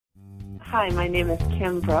Hi, my name is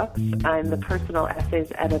Kim Brooks. I'm the personal essays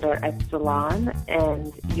editor at Salon,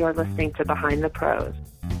 and you're listening to Behind the Prose.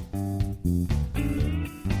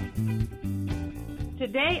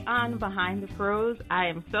 Today on Behind the Prose, I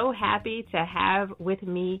am so happy to have with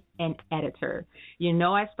me an editor. You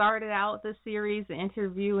know, I started out the series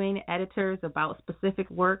interviewing editors about specific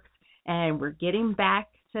works, and we're getting back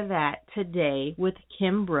to that today with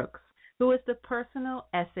Kim Brooks, who is the personal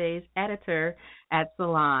essays editor at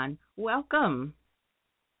Salon. Welcome.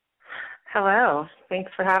 Hello. Thanks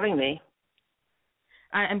for having me.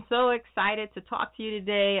 I'm so excited to talk to you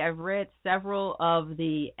today. I've read several of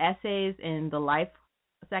the essays in the Life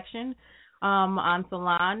section on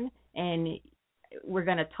Salon, and we're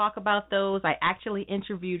going to talk about those. I actually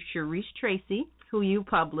interviewed Sharisse Tracey, who you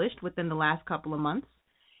published within the last couple of months,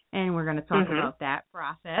 and we're going to talk about that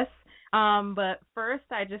process. But first,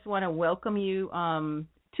 I just want to welcome you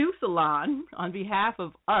to Salon on behalf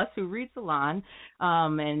of us who read Salon,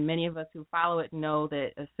 and many of us who follow it know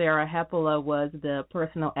that Sarah Hepola was the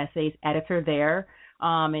personal essays editor there,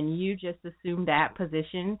 and you just assumed that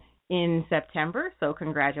position in September, so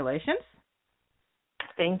congratulations.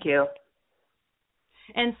 Thank you.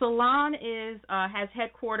 And Salon has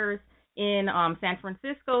headquarters in San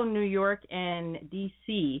Francisco, New York, and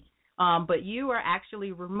D.C., but you are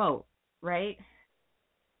actually remote, right?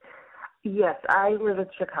 Yes, I live in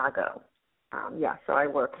Chicago. So I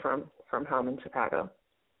work from home in Chicago.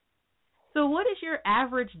 So what is your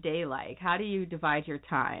average day like? How do you divide your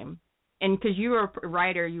time? And because you are a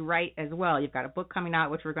writer, you write as well. You've got a book coming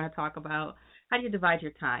out, which we're going to talk about. How do you divide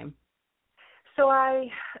your time? So I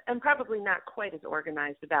am probably not quite as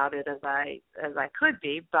organized about it as I could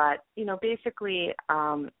be, but basically,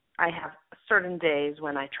 I have certain days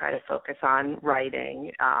when I try to focus on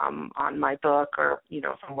writing on my book, or if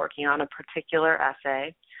I'm working on a particular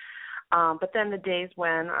essay. But then the days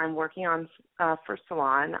when I'm working on for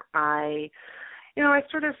Salon, I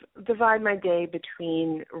sort of divide my day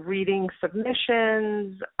between reading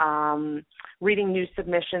submissions, reading new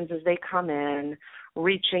submissions as they come in,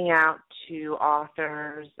 reaching out to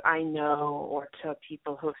authors I know or to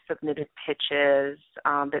people who have submitted pitches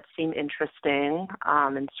that seem interesting,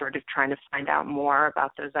 and sort of trying to find out more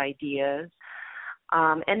about those ideas.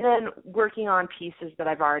 And then working on pieces that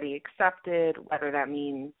I've already accepted, whether that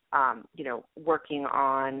means, working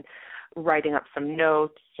on writing up some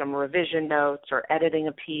notes, some revision notes, or editing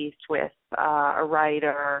a piece with a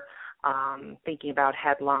writer, thinking about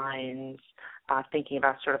headlines, thinking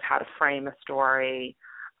about sort of how to frame a story.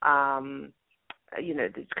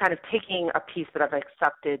 It's kind of taking a piece that I've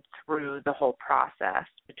accepted through the whole process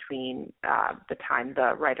between the time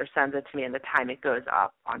the writer sends it to me and the time it goes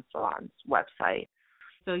up on Salon's website.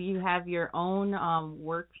 So you have your own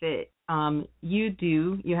work that you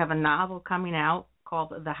do. You have a novel coming out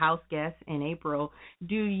called The House Guest in April.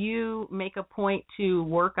 Do you make a point to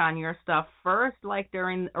work on your stuff first, like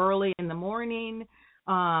early in the morning?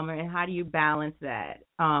 And how do you balance that?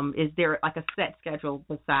 Is there like a set schedule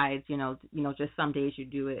besides, just some days you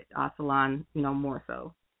do it, Salon, more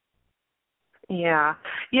so? Yeah,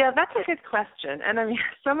 that's a good question. And I mean,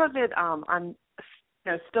 some of it I'm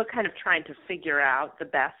still kind of trying to figure out the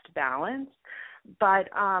best balance. But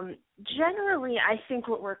generally, I think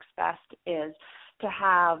what works best is to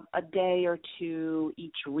have a day or two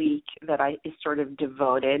each week that is sort of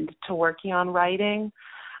devoted to working on writing,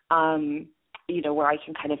 where I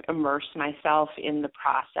can kind of immerse myself in the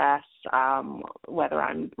process, whether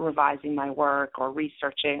I'm revising my work or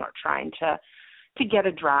researching or trying to get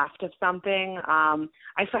a draft of something.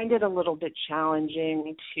 I find it a little bit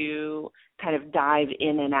challenging to kind of dive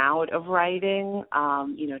in and out of writing,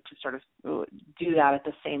 to sort of do that at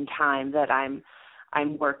the same time that I'm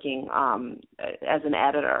working as an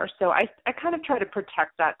editor. So I kind of try to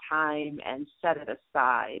protect that time and set it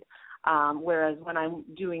aside. Whereas when I'm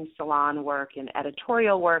doing Salon work and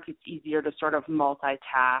editorial work, it's easier to sort of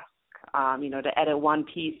multitask, to edit one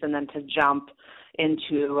piece and then to jump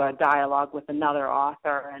into a dialogue with another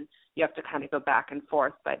author, and you have to kind of go back and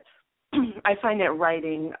forth. But I find that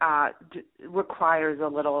writing requires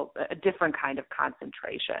a different kind of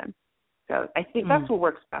concentration. So I think that's what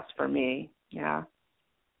works best for me. Yeah.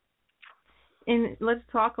 And let's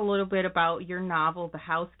talk a little bit about your novel, The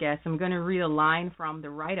House Guest. I'm going to read a line from the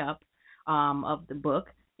write-up of the book,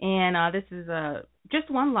 and this is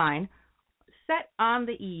just one line. Set on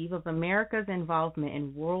the eve of America's involvement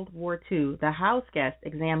in World War II, The House Guest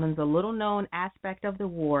examines a little-known aspect of the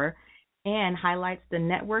war and highlights the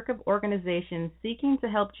network of organizations seeking to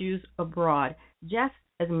help Jews abroad, just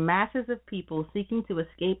as masses of people seeking to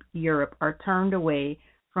escape Europe are turned away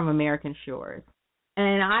from American shores.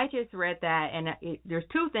 And I just read that, and there's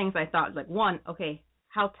two things I thought. Like, one, okay,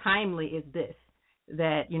 how timely is this?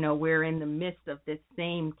 That, we're in the midst of this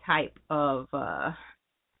same type of, I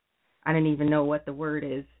don't even know what the word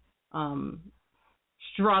is,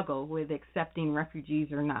 struggle with accepting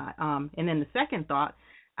refugees or not. And then the second thought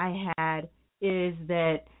I had is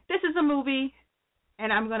that this is a movie,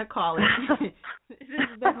 and I'm going to call it. This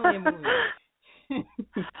is definitely a movie.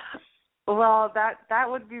 Well, that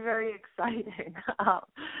would be very exciting.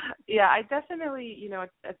 Yeah, I definitely,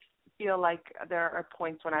 I feel like there are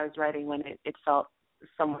points when I was writing when it felt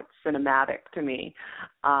somewhat cinematic to me.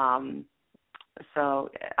 Yeah,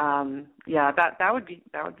 that would be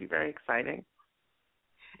very exciting.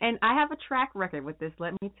 And I have a track record with this.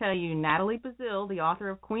 Let me tell you, Natalie Bazile, the author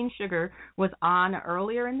of Queen Sugar, was on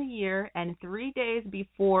earlier in the year, and 3 days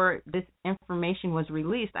before this information was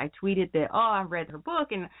released, I tweeted that, I read her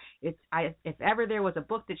book, and if ever there was a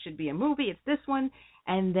book that should be a movie, it's this one.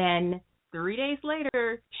 And then 3 days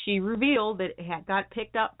later, she revealed that it had got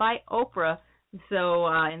picked up by Oprah, so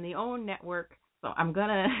in the OWN network. So I'm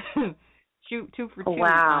gonna shoot 2 for 2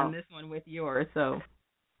 on this one with yours. So.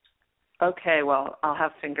 Okay, well, I'll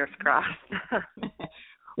have fingers crossed.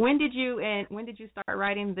 When did you start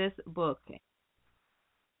writing this book?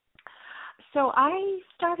 So I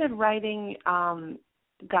started writing,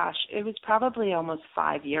 it was probably almost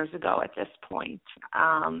 5 years ago at this point,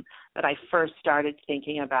 that I first started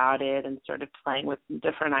thinking about it and sort of playing with some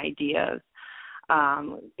different ideas.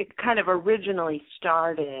 It kind of originally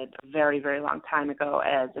started a very, very long time ago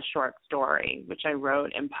as a short story, which I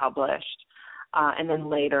wrote and published. And then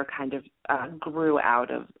later kind of grew out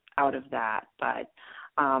of that. But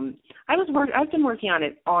I've been working on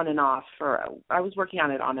it on and off for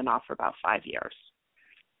about 5 years.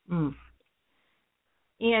 Mm.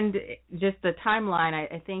 And just the timeline,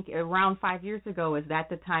 I think around 5 years ago, is that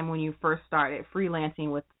the time when you first started freelancing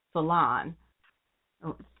with Salon?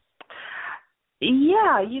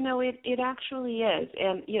 Yeah, it actually is.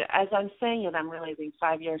 And as I'm saying it, I'm realizing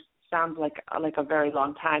 5 years sounds like a very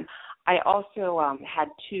long time. I also had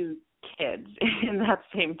 2 kids in that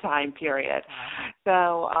same time period.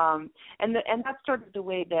 So, and that's sort of the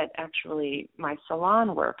way that actually my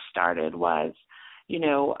Salon work started was,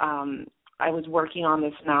 I was working on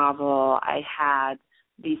this novel. I had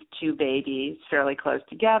these 2 babies fairly close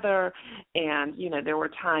together, and, there were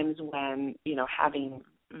times when, having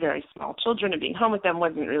very small children and being home with them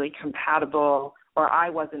wasn't really compatible, or I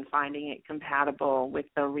wasn't finding it compatible with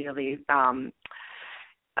the really,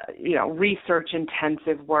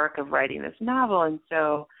 research-intensive work of writing this novel. And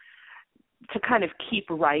so to kind of keep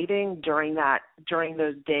writing during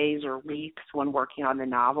those days or weeks when working on the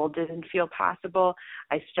novel didn't feel possible,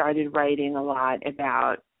 I started writing a lot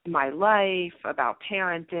about my life, about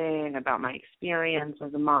parenting, about my experience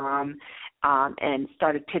as a mom, and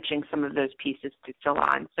started pitching some of those pieces to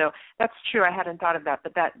Salon. So that's true. I hadn't thought of that,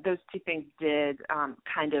 but those 2 things did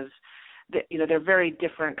kind of, they're very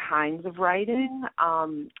different kinds of writing,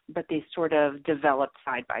 but they sort of developed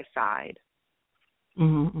side by side.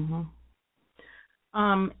 Mm-hmm.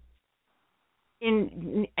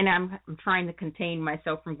 And I'm trying to contain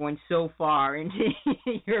myself from going so far into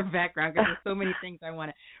your background because there's so many things I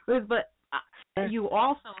want to. But you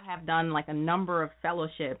also have done like a number of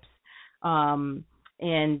fellowships, and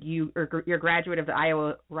you're a graduate of the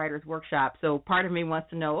Iowa Writers Workshop. So part of me wants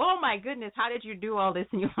to know, oh my goodness, how did you do all this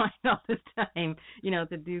and you find all this time,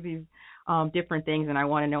 to do these different things? And I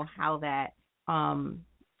want to know how that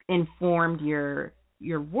informed your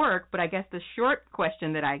work. But I guess the short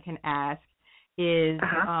question that I can ask is,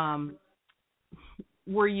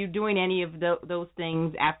 were you doing any of those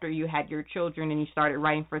things after you had your children and you started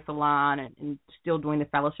writing for Salon and still doing the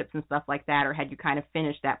fellowships and stuff like that, or had you kind of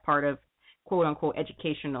finished that part of quote-unquote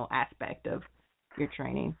educational aspect of your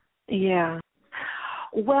training? Yeah.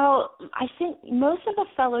 Well, I think most of the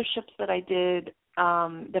fellowships that I did,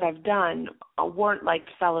 that I've done, weren't like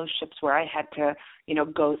fellowships where I had to,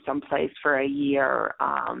 go someplace for a year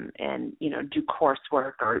and, do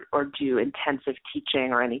coursework or do intensive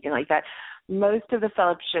teaching or anything like that. Most of the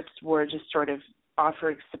fellowships were just sort of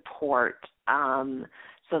offering support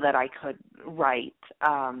so that I could write.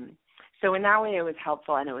 So in that way, it was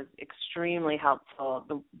helpful, and it was extremely helpful,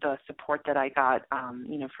 the support that I got.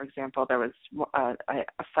 For example, there was a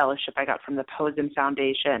fellowship I got from the Posen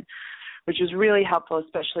Foundation, which was really helpful,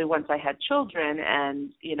 especially once I had children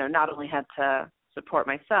and, not only had to support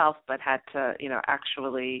myself, but had to,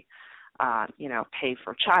 actually, pay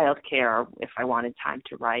for childcare if I wanted time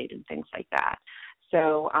to write and things like that.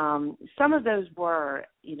 So some of those were,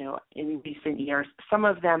 in recent years. Some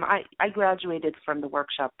of them, I graduated from the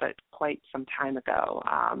workshop, but quite some time ago.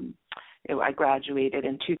 I graduated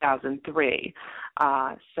in 2003.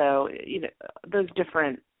 So those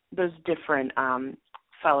different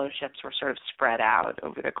fellowships were sort of spread out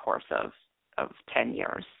over the course of 10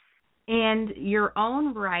 years. And your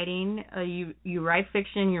own writing, you write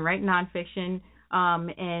fiction, you write nonfiction,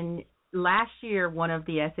 and last year one of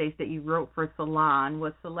the essays that you wrote for Salon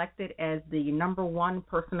was selected as the #1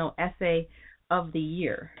 personal essay of the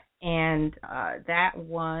year. And that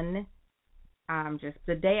won just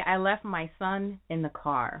the day I left my son in the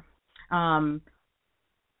car.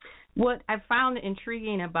 What I found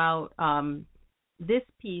intriguing about this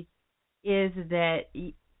piece is that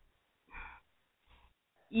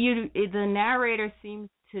the narrator seems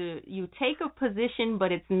to, you take a position,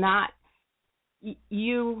 but it's not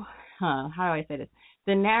you. How do I say this?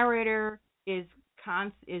 The narrator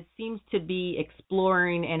seems to be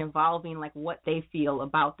exploring and evolving like what they feel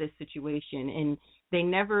about this situation, and they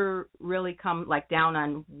never really come like down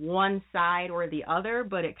on one side or the other,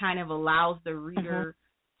 but it kind of allows the reader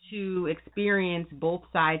to experience both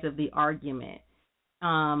sides of the argument.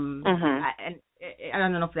 And I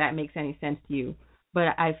don't know if that makes any sense to you, but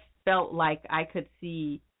I felt like I could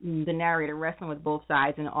see the narrator wrestling with both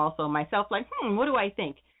sides, and also myself like, what do I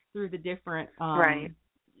think through the different, right.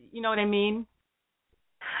 You know what I mean?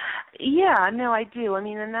 Yeah, no, I do. I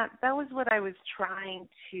mean, and that was what I was trying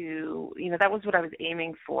to, that was what I was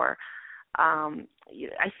aiming for.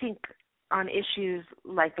 I think on issues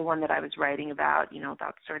like the one that I was writing about,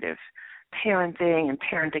 about sort of parenting and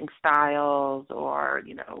parenting styles, or,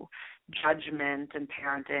 judgment and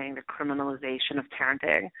parenting, the criminalization of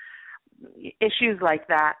parenting, issues like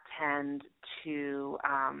that tend to,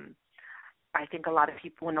 I think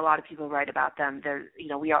when a lot of people write about them,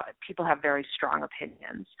 people have very strong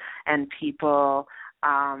opinions, and people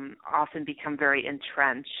often become very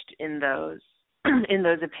entrenched in those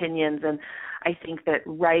opinions. And I think that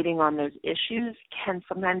writing on those issues can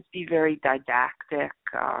sometimes be very didactic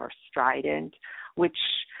or strident, which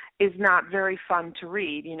is not very fun to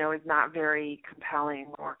read, is not very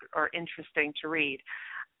compelling or interesting to read.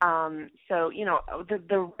 So,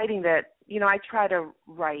 the writing that, I try to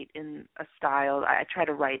write in a style, I try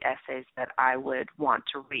to write essays that I would want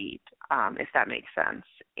to read, if that makes sense.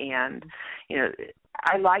 And,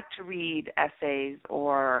 I like to read essays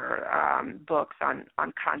or books on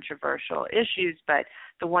controversial issues, but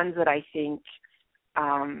the ones that I think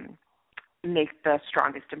make the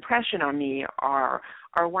strongest impression on me are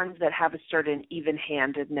ones that have a certain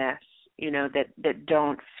even-handedness, that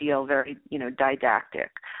don't feel very,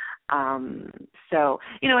 didactic. So,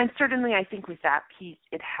 and certainly I think with that piece,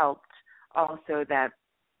 it helped also that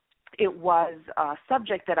it was a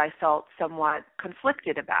subject that I felt somewhat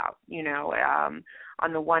conflicted about.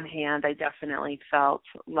 On the one hand, I definitely felt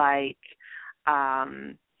like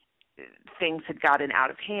things had gotten out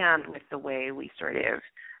of hand with the way we sort of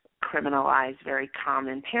criminalize very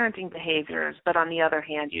common parenting behaviors. But on the other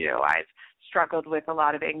hand, I've struggled with a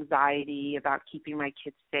lot of anxiety about keeping my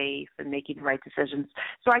kids safe and making the right decisions.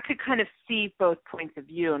 So I could kind of see both points of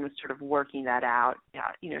view and was sort of working that out,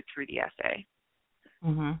 through the essay.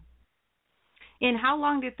 Mm-hmm. And how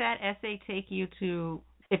long did that essay take you to,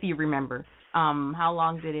 if you remember, how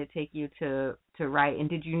long did it take you to write? And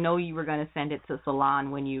did you know you were going to send it to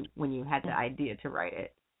Salon when you had the idea to write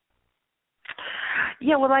it?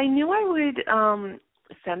 Yeah, well, I knew I would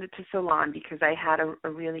send it to Salon because I had a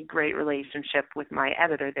really great relationship with my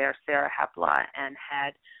editor there, Sarah Hepola, and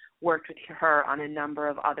had worked with her on a number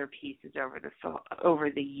of other pieces over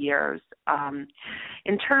the years.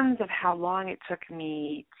 In terms of how long it took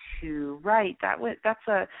me to write, that was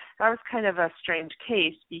kind of a strange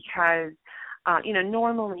case because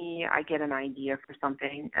normally I get an idea for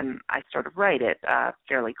something and I sort of write it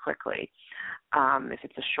fairly quickly if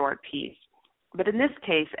it's a short piece. But in this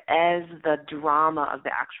case, as the drama of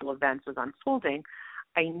the actual events was unfolding,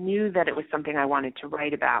 I knew that it was something I wanted to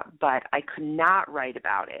write about, but I could not write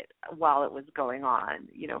about it while it was going on,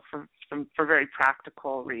 for very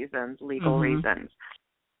practical reasons, legal reasons.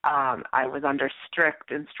 I was under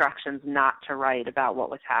strict instructions not to write about what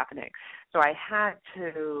was happening. So I had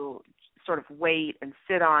to sort of wait and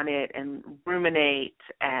sit on it and ruminate.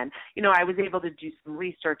 And, I was able to do some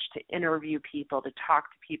research to interview people, to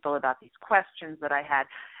talk to people about these questions that I had,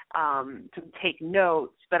 to take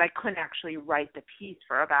notes, but I couldn't actually write the piece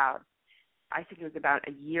for about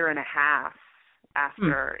a year and a half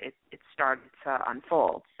after it started to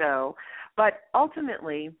unfold. So, but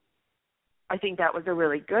ultimately, I think that was a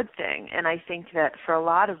really good thing. And I think that for a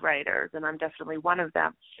lot of writers, and I'm definitely one of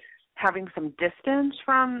them, having some distance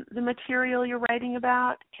from the material you're writing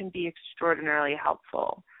about can be extraordinarily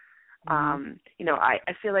helpful.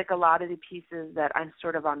 I feel like a lot of the pieces that I'm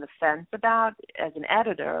sort of on the fence about as an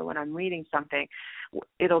editor when I'm reading something,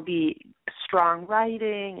 it'll be strong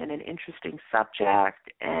writing and an interesting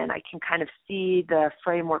subject, and I can kind of see the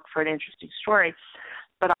framework for an interesting story,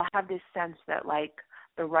 but I'll have this sense that, like,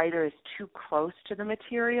 the writer is too close to the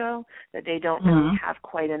material, that they don't really have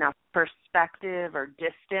quite enough perspective or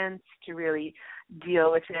distance to really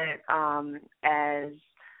deal with it as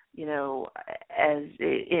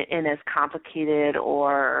in as complicated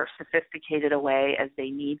or sophisticated a way as they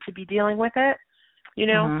need to be dealing with it.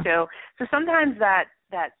 So sometimes that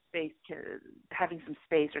space having some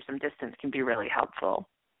space or some distance can be really helpful.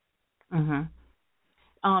 Do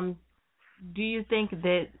you think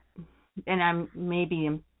that, and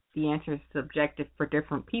maybe the answer is subjective for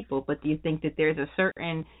different people, but do you think that there's a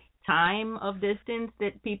certain time of distance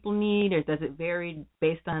that people need, or does it vary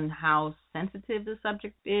based on how sensitive the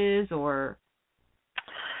subject is, or?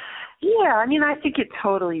 Yeah, I mean, I think it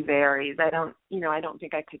totally varies. I don't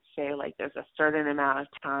think I could say, like, there's a certain amount of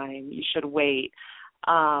time you should wait.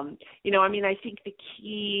 I think the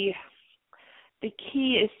key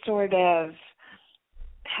is sort of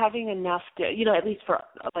having enough to, at least for,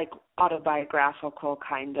 like, autobiographical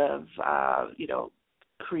kind of,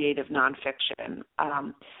 creative nonfiction,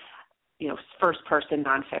 first-person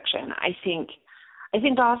nonfiction. I think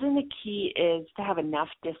often the key is to have enough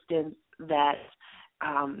distance that,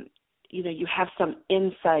 you have some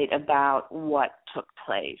insight about what took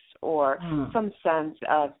place, or some sense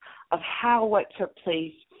of how what took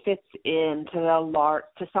place fits into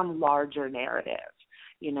some larger narrative.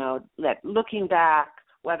 That looking back,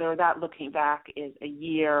 whether that looking back is a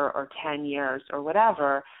year or 10 years or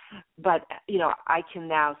whatever, but, I can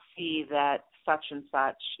now see that such and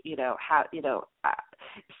such,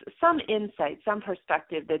 some insight, some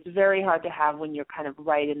perspective that's very hard to have when you're kind of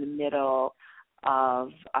right in the middle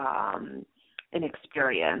of an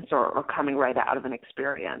experience or coming right out of an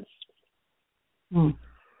experience.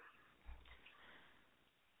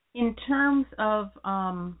 In terms of,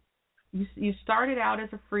 you started out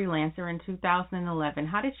as a freelancer in 2011.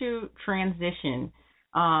 How did you transition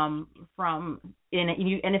and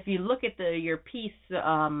if you look at your piece,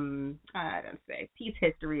 piece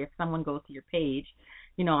history, if someone goes to your page,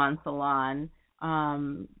 on Salon,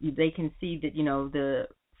 they can see that, the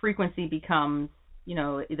frequency becomes,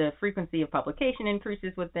 the frequency of publication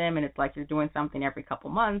increases with them, and it's like you're doing something every couple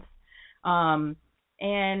months.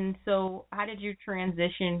 And so how did you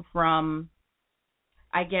transition from,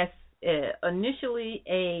 I guess, initially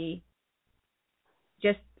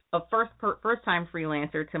just a first-time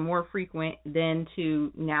freelancer to more frequent, then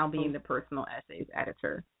to now being the personal essays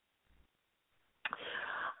editor?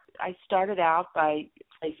 I started out by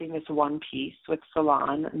placing this one piece with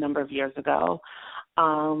Salon a number of years ago,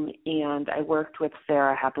 and I worked with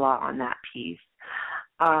Sarah Hepola I on that piece.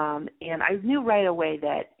 And I knew right away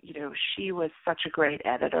that, she was such a great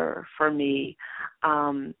editor for me,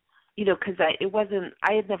 because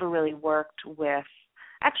I had never really worked with,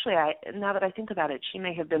 actually, now that I think about it, she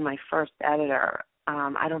may have been my first editor.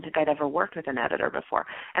 I don't think I'd ever worked with an editor before.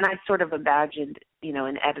 And I sort of imagined,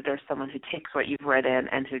 an editor, someone who takes what you've written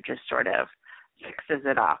and who just sort of fixes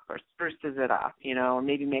it up or spruces it up, or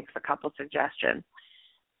maybe makes a couple suggestions.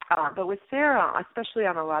 But with Sarah, especially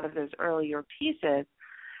on a lot of those earlier pieces,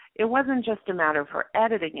 it wasn't just a matter of her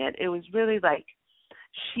editing it. It was really like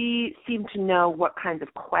she seemed to know what kinds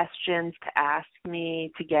of questions to ask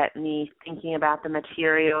me to get me thinking about the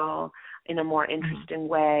material in a more interesting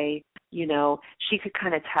way. She could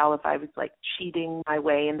kind of tell if I was, like, cheating my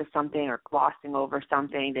way into something or glossing over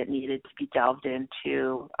something that needed to be delved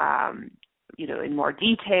into, in more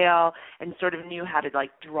detail, and sort of knew how to,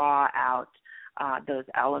 like, draw out those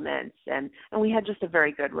elements. And we had just a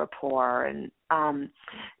very good rapport. And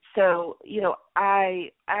so,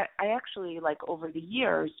 I actually, like, over the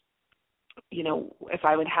years, if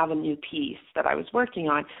I would have a new piece that I was working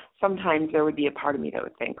on, sometimes there would be a part of me that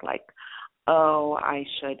would think, like, oh, I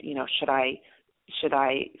should, should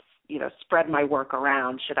I spread my work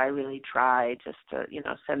around? Should I really try just to,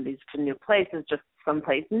 send these to new places, just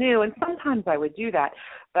someplace new? And sometimes I would do that.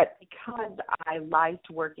 But because I liked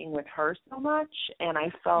working with her so much, and I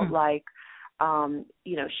felt like,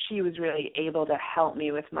 she was really able to help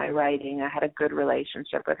me with my writing, I had a good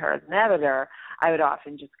relationship with her as an editor, I would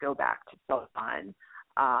often just go back to Salon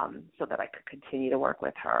so that I could continue to work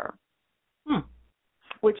with her.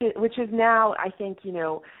 Which is now, I think,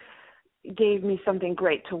 gave me something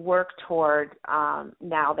great to work toward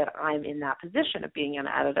now that I'm in that position of being an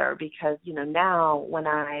editor, because, now when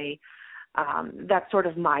that's sort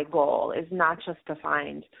of my goal, is not just to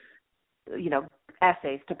find,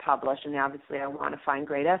 essays to publish, and obviously I want to find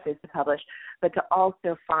great essays to publish, but to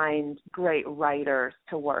also find great writers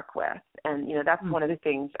to work with. And, that's one of the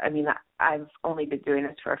things, I've only been doing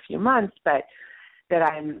this for a few months, but that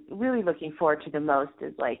I'm really looking forward to the most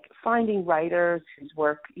is like finding writers whose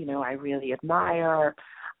work, I really admire,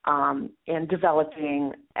 and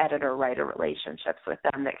developing editor-writer relationships with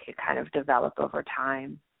them that can kind of develop over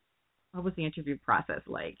time. What was the interview process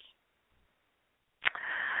like?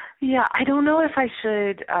 Yeah, I don't know if I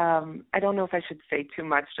should. I don't know if I should say too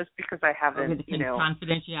much, just because I haven't.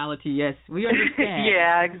 Confidentiality. Yes, we understand.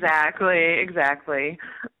 Yeah, exactly.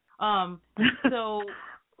 So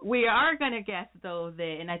we are going to guess though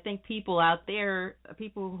that, and I think people out there,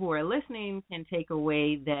 people who are listening, can take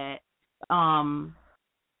away that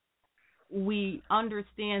we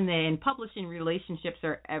understand that in publishing, relationships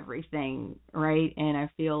are everything, right? And I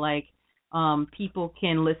feel like people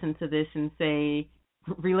can listen to this and say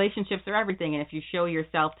relationships are everything. And if you show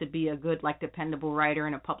yourself to be a good, dependable writer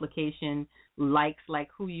in a publication, likes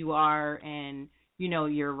who you are and,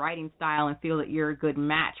 your writing style, and feel that you're a good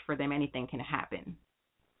match for them, anything can happen.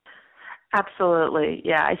 Absolutely.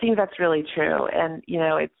 Yeah, I think that's really true. And,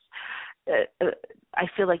 I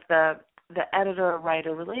feel like the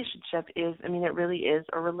editor-writer relationship is, it really is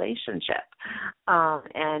a relationship.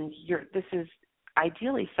 And this is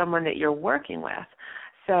ideally someone that you're working with.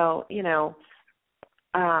 So,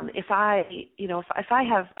 if I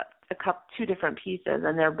have two different pieces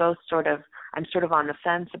and they're both I'm sort of on the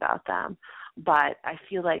fence about them, but I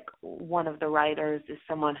feel like one of the writers is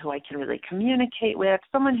someone who I can really communicate with,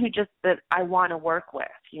 someone that I want to work with,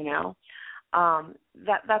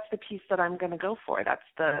 that's the piece that I'm going to go for. That's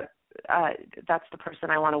the person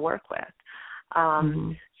I want to work with.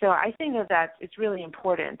 So I think that it's really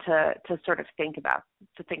important to sort of think about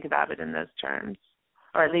it in those terms,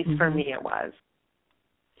 or at least for me it was.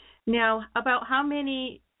 Now, about how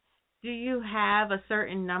many, do you have a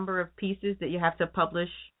certain number of pieces that you have to publish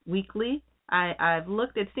weekly? I've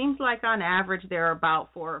looked, it seems like on average there are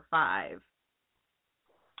about 4 or 5.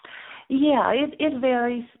 Yeah, it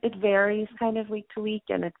varies. It varies kind of week to week,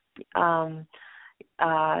 and it's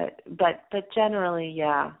but generally,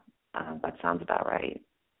 yeah, that sounds about right.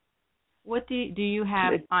 What do you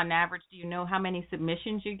have on average? Do you know how many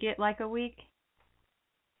submissions you get a week?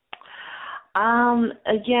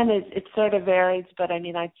 Again, it sort of varies, but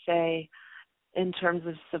I'd say in terms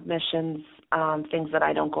of submissions, things that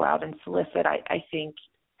I don't go out and solicit, I think,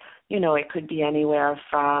 it could be anywhere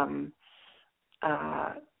from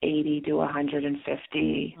 80 to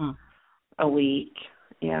 150 a week.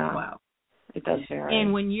 Yeah. Wow. It does vary.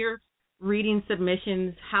 And when you're reading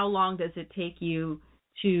submissions, how long does it take you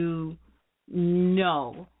to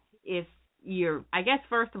know if I guess,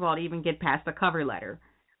 first of all, to even get past the cover letter?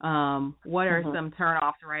 What are some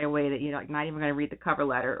turn-offs right away that you're not even going to read the cover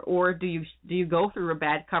letter? Or do you go through a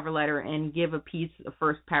bad cover letter and give a piece, a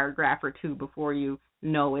first paragraph or two, before you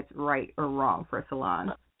know it's right or wrong for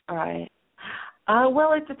Salon? Right.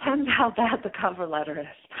 Well, it depends how bad the cover letter is.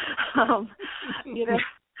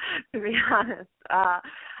 To be honest.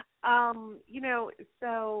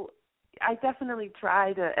 So I definitely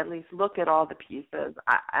try to at least look at all the pieces,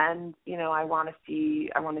 and I want to see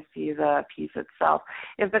the piece itself.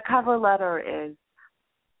 If the cover letter is,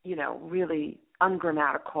 really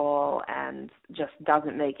ungrammatical and just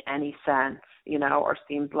doesn't make any sense, or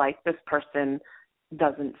seems like this person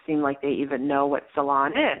doesn't seem like they even know what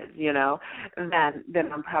Salon is,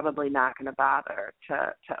 then I'm probably not going to bother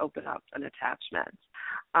to open up an attachment.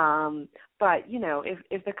 But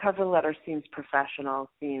if the cover letter seems professional,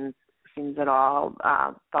 seems at all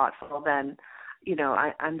thoughtful, then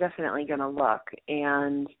I'm definitely going to look.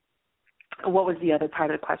 And what was the other part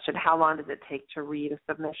of the question? How long does it take to read a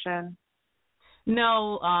submission?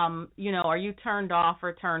 No, are you turned off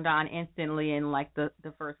or turned on instantly in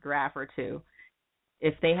the first graph or two?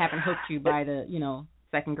 If they haven't hooked you by the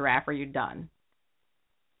second graph, are you done?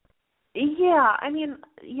 Yeah,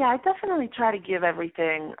 I definitely try to give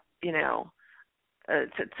everything,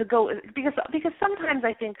 to go, because sometimes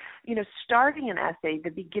I think, starting an essay,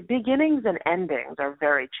 the beginnings and endings are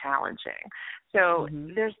very challenging. So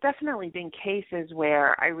there's definitely been cases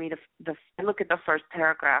where I I look at the first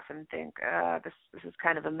paragraph and think, this is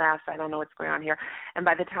kind of a mess. I don't know what's going on here. And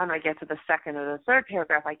by the time I get to the second or the third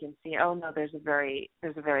paragraph, I can see, oh no, there's a very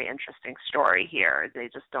interesting story here.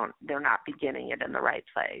 They're not beginning it in the right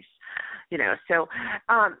place, So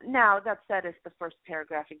now that said, if the first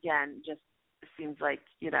paragraph again just seems like,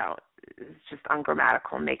 it's just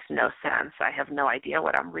ungrammatical, makes no sense, I have no idea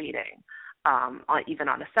what I'm reading, even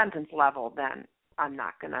on a sentence level, then I'm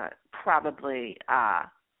not going to probably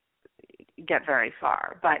get very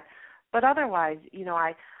far. But but otherwise,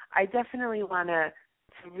 I definitely want to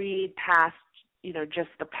read past, just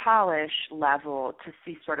the polish level to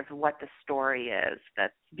see sort of what the story is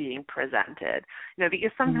that's being presented.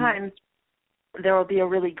 Because sometimes there will be a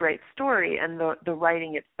really great story and the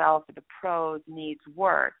writing itself, the prose needs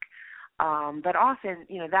work. But often,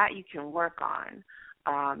 that you can work on.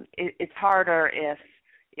 It's harder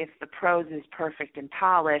if the prose is perfect and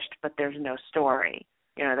polished, but there's no story.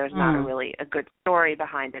 There's not a good story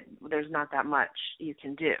behind it. There's not that much you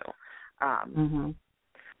can do.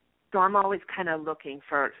 So I'm always kind of looking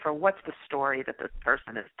for what's the story that this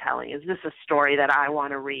person is telling. Is this a story that I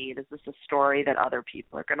want to read? Is this a story that other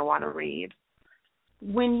people are going to want to read?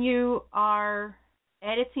 When you are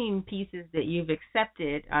editing pieces that you've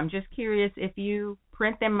accepted, I'm just curious if you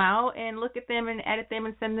print them out and look at them and edit them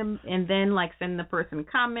and send them, and then send the person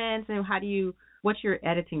comments, and what's your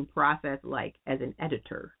editing process like as an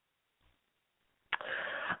editor?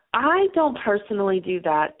 I don't personally do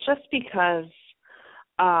that just because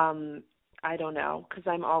I don't know, because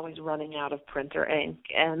I'm always running out of printer ink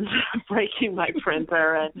and breaking my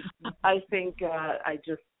printer, and I think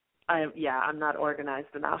I'm not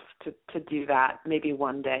organized enough to do that. Maybe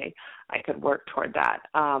one day I could work toward that.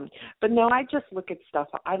 But no, I just look at stuff.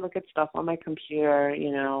 I look at stuff on my computer.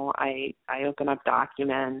 I open up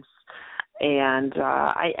documents and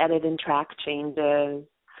I edit and track changes.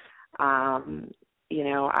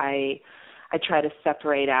 I try to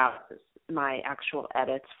separate out my actual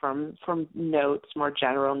edits from notes, more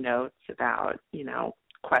general notes about,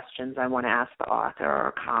 questions I want to ask the author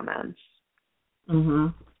or comments.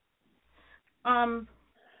 And I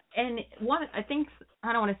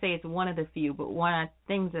don't want to say it's one of the few, but one of the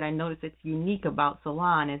things that I noticed that's unique about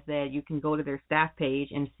Salon is that you can go to their staff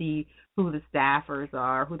page and see who the staffers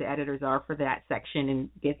are, who the editors are for that section, and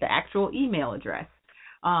get the actual email address,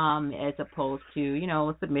 as opposed to,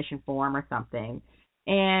 a submission form or something.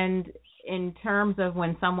 And in terms of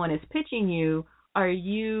when someone is pitching you, are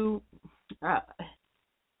you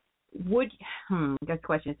good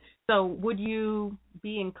question. So would you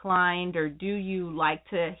be inclined, or do you like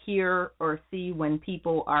to hear or see when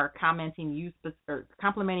people are complimenting you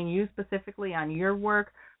specifically on your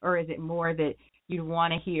work, or is it more that you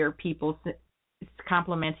want to hear people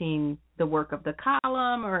complimenting the work of the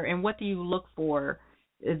column, and what do you look for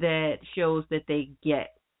that shows that they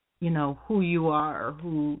get, who you are or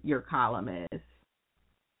who your column is?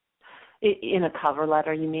 In a cover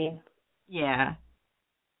letter, you mean? Yeah.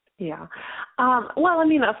 Yeah. Well,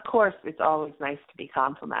 of course, it's always nice to be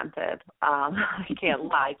complimented. I can't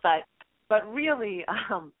lie, but really,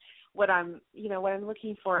 what I'm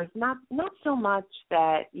looking for is not so much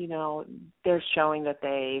that they're showing that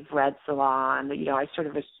they've read Salon. I sort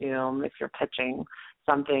of assume if you're pitching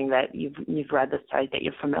something that you've read the site, that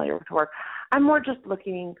you're familiar with work. I'm more just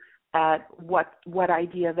looking at what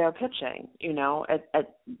idea they're pitching,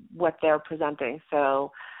 at what they're presenting.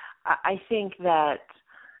 So I think that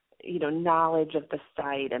knowledge of the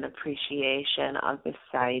site and appreciation of the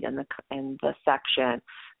site and the section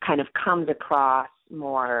kind of comes across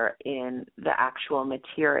more in the actual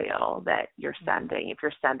material that you're sending. If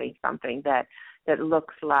you're sending something that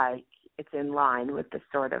looks like it's in line with the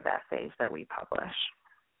sort of essays that we publish.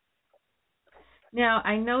 Now,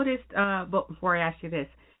 I noticed, but before I ask you this,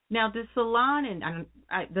 now does Salon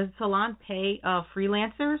pay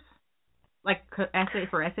freelancers, like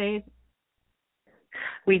for essays?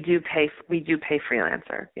 We do pay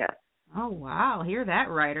freelancers, yes. Oh wow, hear that,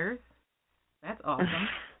 writers? That's awesome.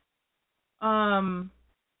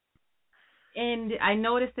 And I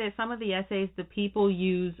noticed that some of the essays, the people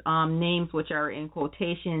use names which are in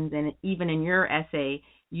quotations, and even in your essay,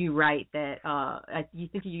 you write that you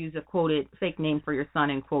think you use a fake name for your son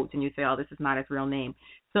in quotes, and you say, "Oh, this is not his real name."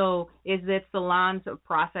 So, is it Salon's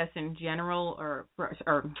process in general, or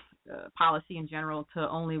policy in general, to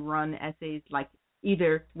only run essays like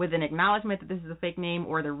either with an acknowledgement that this is a fake name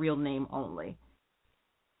or the real name only?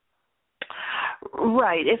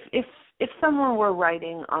 Right. If someone were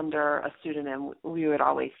writing under a pseudonym, we would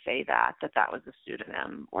always say that was a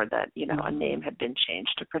pseudonym, or that a name had been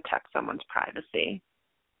changed to protect someone's privacy.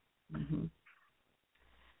 Mm-hmm.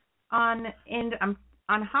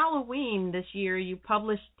 On Halloween this year, you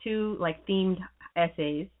published 2 themed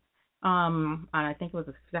essays. On I think it was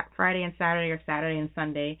a Friday and Saturday, or Saturday and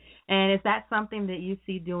Sunday. And is that something that you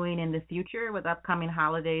see doing in the future with upcoming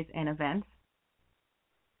holidays and events?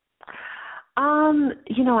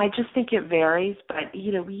 I just think it varies, but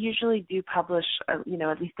we usually do publish at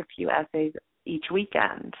least a few essays each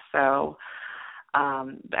weekend. So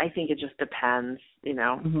I think it just depends,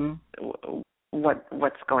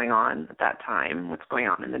 what's going on at that time, what's going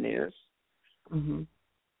on in the news. Mm-hmm.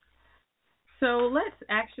 So let's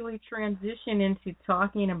actually transition into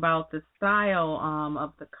talking about the style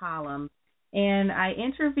of the column. And I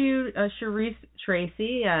interviewed Sharisse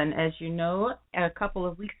Tracey, and as you know, a couple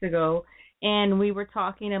of weeks ago, and we were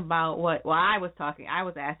talking about I was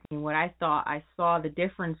asking what I thought I saw the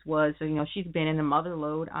difference was. So, she's been in the Mother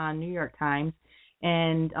Lode on New York Times,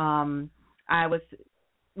 and I was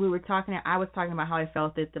talking about how I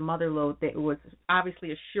felt that the Mother Lode, that it was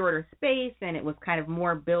obviously a shorter space and it was kind of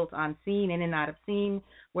more built on scene, in and out of scene,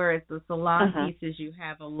 whereas the Salon pieces, you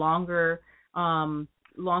have a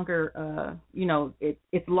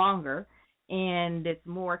it's longer and it's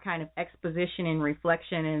more kind of exposition and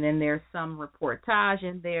reflection, and then there's some reportage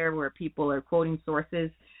in there where people are quoting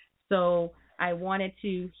sources. So I wanted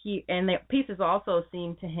to hear, and the pieces also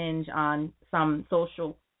seem to hinge on some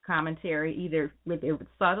social commentary, either with it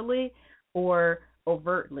subtly or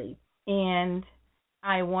overtly. And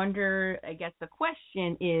I wonder, I guess the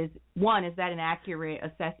question is, one, is that an accurate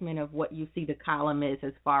assessment of what you see the column is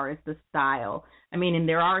as far as the style? I mean, and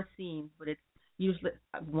there are scenes, but it's usually,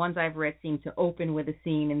 ones I've read seem to open with a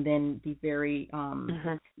scene and then be very,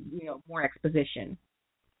 more exposition.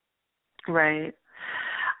 Right.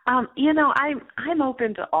 I'm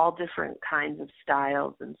open to all different kinds of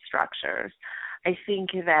styles and structures. I think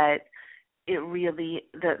that it really,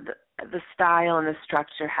 the style and the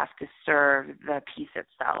structure have to serve the piece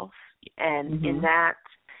itself. And in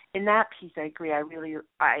that piece, I agree.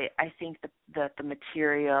 I think that the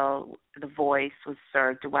material, the voice was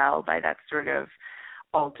served well by that sort of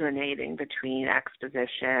alternating between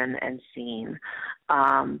exposition and scene.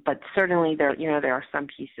 But certainly there are some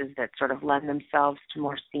pieces that sort of lend themselves to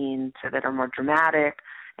more scene, so that are more dramatic,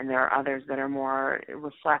 and there are others that are more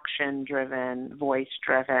reflection-driven,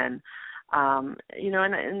 voice-driven.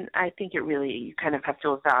 And I think it really, you kind of have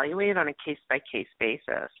to evaluate on a case-by-case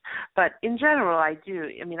basis. But in general, I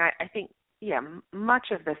think, much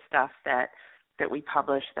of the stuff that we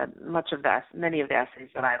publish, many of the essays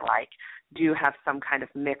that I like, do have some kind of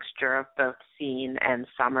mixture of both scene and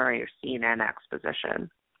summary, or scene and exposition.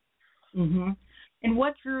 Mm-hmm. And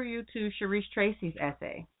what drew you to Sharisse Tracey's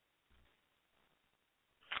essay?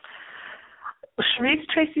 Sharisse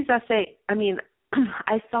Tracey's essay,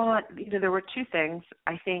 I thought, there were two things.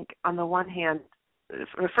 I think on the one hand,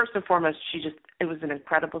 first and foremost, it was an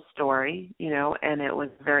incredible story, and it was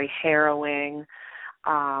very harrowing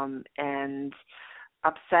and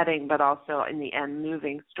upsetting, but also in the end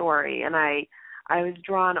moving story. And I was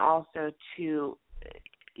drawn also to,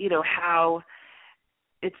 how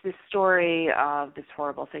it's this story of this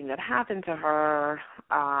horrible thing that happened to her,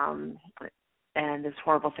 and this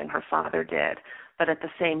horrible thing her father did. But at the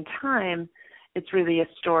same time, it's really a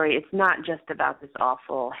story. It's not just about this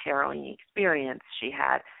awful, harrowing experience she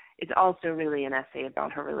had. It's also really an essay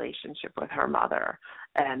about her relationship with her mother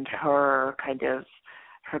and her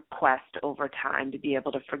quest over time to be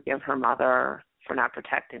able to forgive her mother for not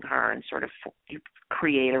protecting her, and sort of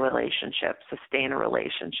create a relationship, sustain a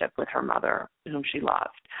relationship with her mother, whom she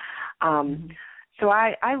loved. So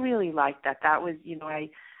I really liked that. That was,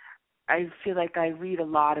 I feel like I read a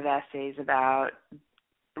lot of essays about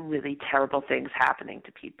really terrible things happening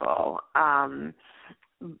to people.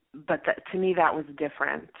 But to me, that was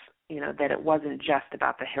different, that it wasn't just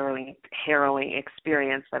about the harrowing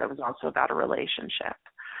experience, that it was also about a relationship.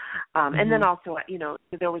 And then also,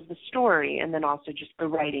 there was the story, and then also just the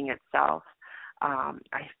writing itself, I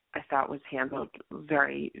thought was handled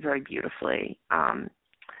very, very beautifully,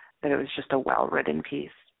 that it was just a well-written piece.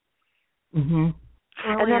 Mm-hmm.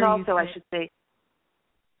 And then also, I should say,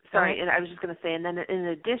 and I was just going to say, and then in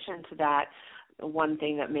addition to that, one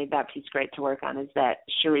thing that made that piece great to work on is that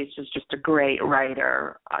Sharisse was just a great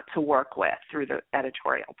writer to work with through the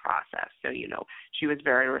editorial process. So, she was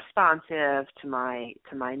very responsive to my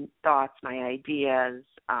thoughts, my ideas,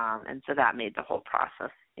 and so that made the whole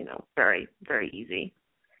process, very, very easy.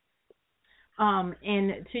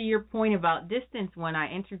 And to your point about distance, when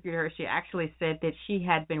I interviewed her, she actually said that she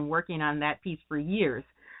had been working on that piece for years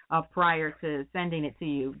prior to sending it to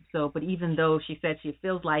you. So, but even though she said she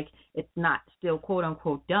feels like it's not still quote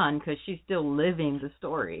unquote done, because she's still living the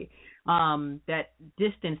story, that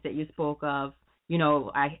distance that you spoke of,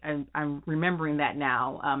 I'm remembering that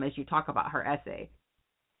now as you talk about her essay.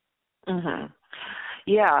 Mm-hmm.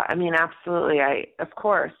 Yeah, absolutely. Of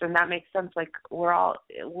course, and that makes sense. Like,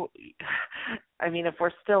 if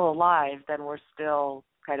we're still alive, then we're still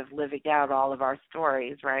kind of living out all of our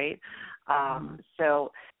stories, right?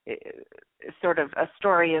 So sort of a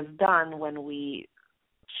story is done when we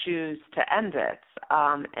choose to end it.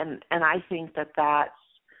 And I think that's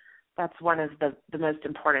that's one of the most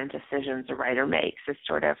important decisions a writer makes, is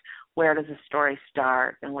sort of where does a story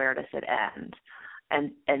start and where does it end,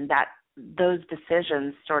 and that those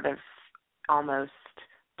decisions sort of almost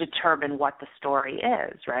determine what the story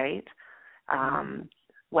is, right?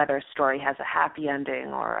 Whether a story has a happy ending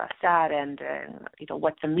or a sad ending,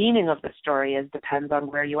 what the meaning of the story is depends on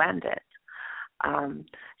where you end it.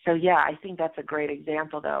 So yeah, I think that's a great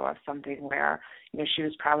example, though, of something where she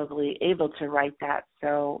was probably able to write that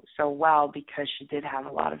so well because she did have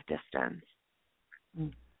a lot of distance.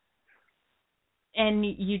 And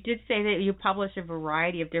you did say that you publish a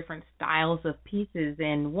variety of different styles of pieces,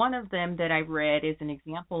 and one of them that I read is an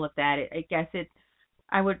example of that. I guess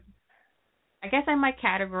I might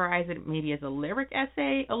categorize it maybe as a lyric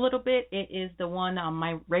essay a little bit. It is the one,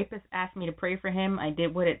 my rapist asked me to pray for him. I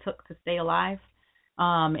did what it took to stay alive.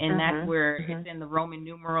 And that's where it's in the Roman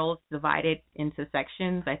numerals, divided into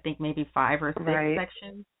sections, I think maybe 5 or 6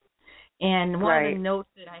 sections. And one of the notes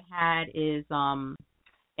that I had is,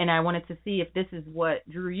 and I wanted to see if this is what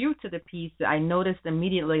drew you to the piece. I noticed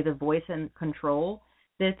immediately the voice and control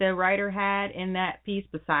that the writer had in that piece,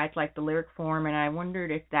 besides like the lyric form, and I wondered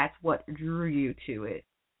if that's what drew you to it.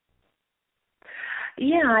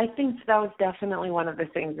 Yeah, I think that was definitely one of the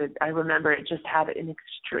things that I remember. It just had an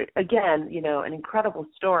incredible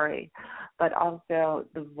story, but also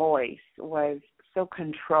the voice was so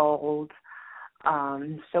controlled,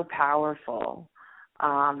 so powerful,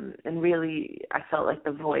 and really I felt like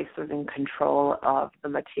the voice was in control of the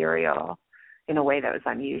material in a way that was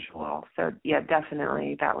unusual. So yeah,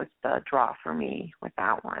 definitely that was the draw for me with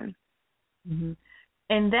that one. Mm-hmm.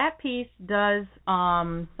 And that piece does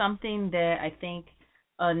something that I think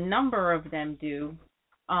a number of them do,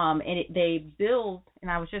 and they build,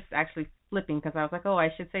 and I was just actually flipping because I was like, oh, I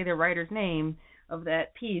should say the writer's name of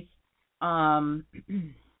that piece.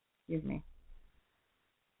 Excuse me.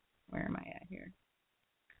 Where am I at here?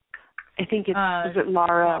 I think it's, is it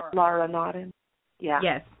Laura Naughton? Yeah.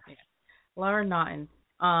 Yes. Laura Naughton.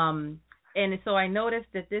 And so I noticed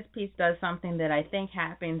that this piece does something that I think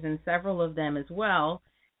happens in several of them as well,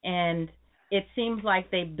 and it seems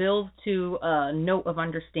like they build to a note of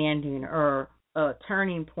understanding or a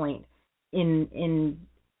turning point in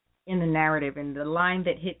the narrative. And the line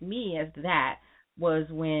that hit me as that was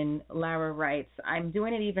when Lara writes, "I'm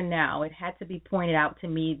doing it even now. It had to be pointed out to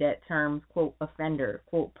me that terms, quote, offender,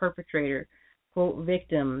 quote, perpetrator, quote,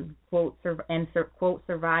 victim, quote, quote,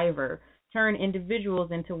 survivor, turn individuals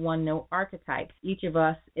into one-note archetypes. Each of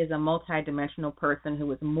us is a multidimensional person who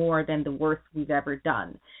is more than the worst we've ever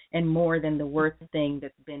done and more than the worst thing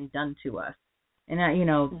that's been done to us." And,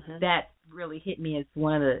 that really hit me as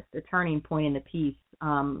one of the turning point in the piece,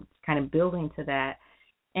 kind of building to that.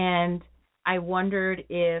 And I wondered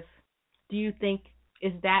do you think,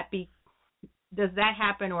 does that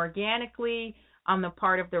happen organically on the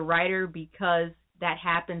part of the writer because that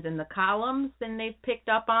happens in the columns and they've picked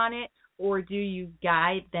up on it? Or do you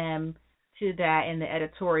guide them to that in the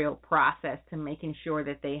editorial process to making sure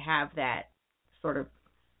that they have that sort of,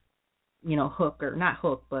 hook, or not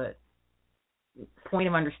hook, but point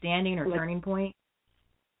of understanding or turning point?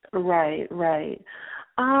 Right.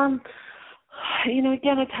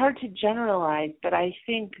 Again, it's hard to generalize, but I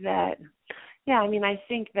think that,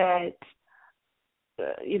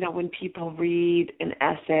 when people read an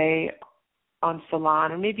essay on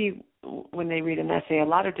Salon, or maybe when they read an essay a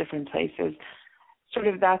lot of different places, sort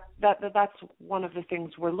of that's one of the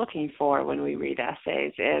things we're looking for when we read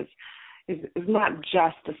essays is not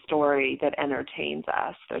just a story that entertains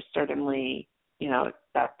us. There's certainly,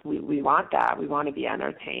 that we want that. We want to be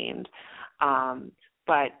entertained.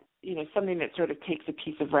 But, something that sort of takes a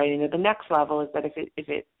piece of writing to the next level is that if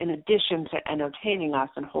it, in addition to entertaining us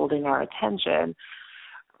and holding our attention,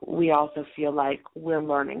 we also feel like we're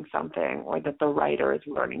learning something, or that the writer is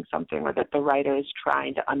learning something, or that the writer is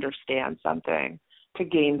trying to understand something, to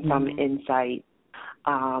gain some insight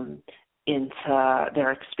into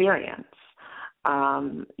their experience.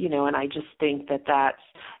 And I just think that's,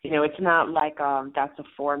 it's not like that's a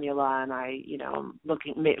formula and I'm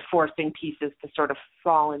forcing pieces to sort of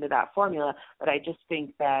fall into that formula, but I just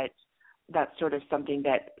think that that's sort of something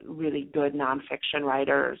that really good nonfiction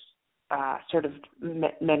writers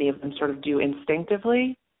many of them sort of do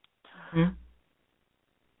instinctively.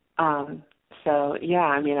 So, yeah,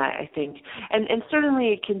 I think, and certainly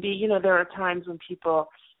it can be, there are times when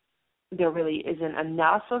there really isn't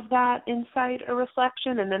enough of that insight or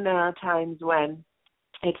reflection, and then there are times when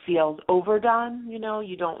it feels overdone. You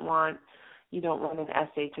don't want an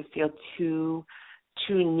essay to feel too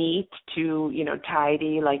neat, too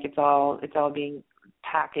tidy, like it's all being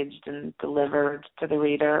packaged and delivered to the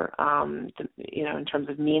reader, in terms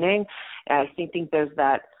of meaning. And I think there's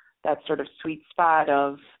that sort of sweet spot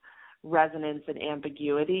of resonance and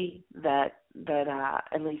ambiguity that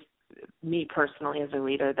at least me personally as a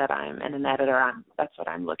reader and an editor, that's what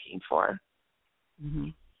I'm looking for. Mm-hmm.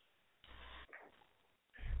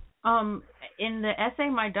 In the essay,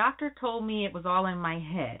 my doctor told me it was all in my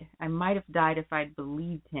head. I might have died if I'd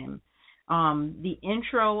believed him. The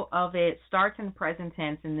intro of it starts in present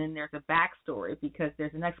tense, and then there's a backstory because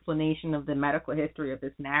there's an explanation of the medical history of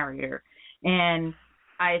this narrator. And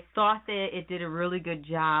I thought that it did a really good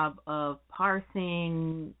job of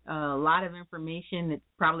parsing a lot of information that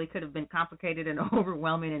probably could have been complicated and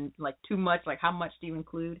overwhelming and like too much, like how much do you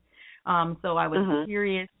include? So I was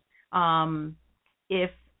curious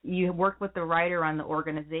if you worked with the writer on the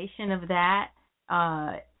organization of that,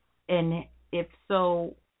 and if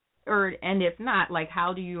so, and if not, like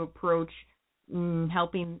how do you approach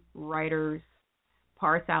helping writers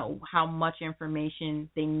parse out how much information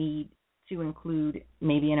they need to include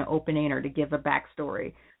maybe in an opening or to give a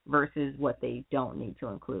backstory versus what they don't need to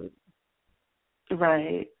include?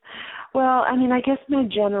 Right. Well, I mean, I guess my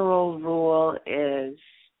general rule is,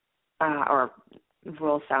 or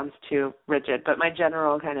rule sounds too rigid, but my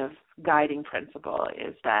general kind of guiding principle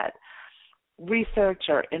is that research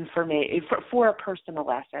or information for a personal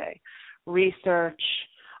essay, research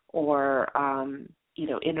or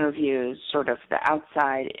interviews, sort of the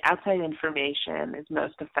outside information is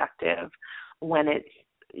most effective when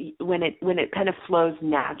it kind of flows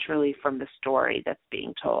naturally from the story that's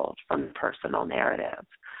being told, from the personal narrative.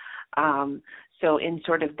 So in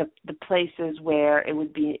sort of the places where it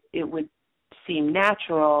would seem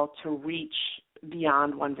natural to reach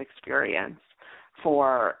beyond one's experience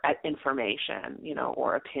for information,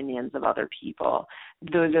 or opinions of other people,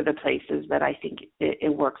 those are the places that I think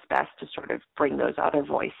it works best to sort of bring those other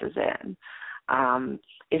voices in.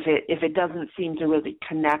 If it doesn't seem to really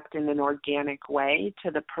connect in an organic way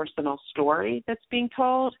to the personal story that's being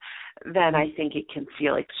told, then I think it can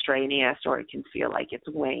feel extraneous, or it can feel like it's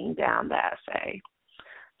weighing down the essay.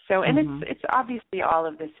 So, and it's obviously all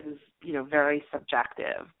of this is, very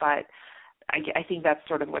subjective, but I think that's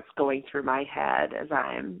sort of what's going through my head as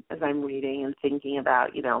I'm reading and thinking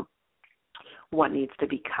about, what needs to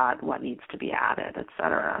be cut, what needs to be added, et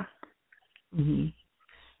cetera. Mm-hmm.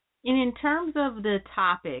 And in terms of the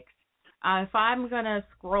topics, if I'm going to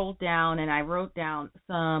scroll down, and I wrote down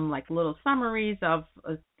some like little summaries of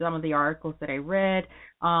some of the articles that I read.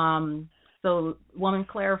 So woman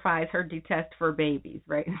clarifies her detest for babies,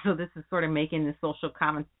 right? So this is sort of making the social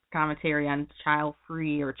commentary on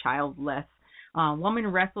child-free or childless. Woman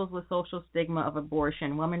wrestles with social stigma of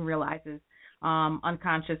abortion. Woman realizes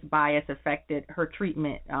unconscious bias affected her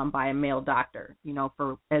treatment by a male doctor,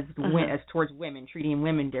 as towards women, treating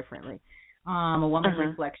women differently. A woman's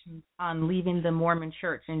reflections on leaving the Mormon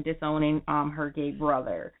church and disowning her gay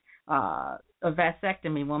brother. A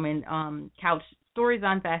vasectomy woman couched stories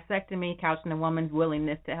on vasectomy, couching a woman's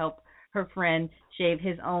willingness to help her friend shave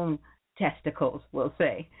his own testicles, we'll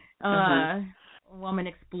say. A woman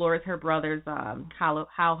explores her brother's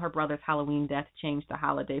how her brother's Halloween death changed the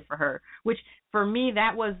holiday for her, which for me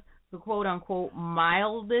that was the quote unquote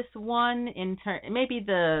mildest one. Maybe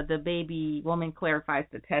the baby woman clarifies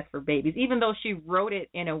the test for babies, even though she wrote it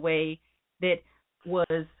in a way that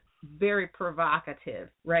was very provocative,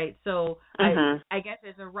 right? So I guess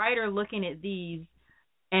as a writer looking at these,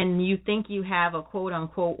 and you think you have a quote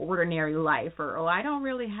unquote ordinary life, or I don't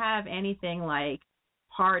really have anything like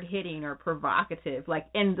hard hitting or provocative,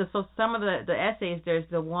 so some of the essays, there's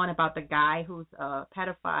the one about the guy who's a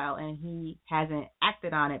pedophile and he hasn't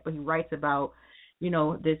acted on it, but he writes about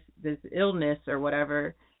this illness or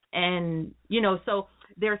whatever, and so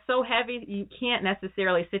they're so heavy you can't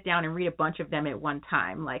necessarily sit down and read a bunch of them at one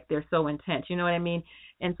time, like they're so intense, you know what I mean?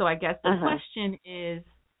 And so I guess the question is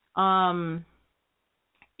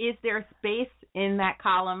there space in that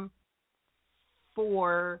column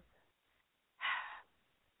for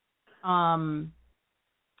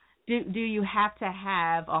do you have to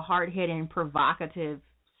have a hard-hitting, provocative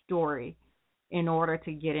story in order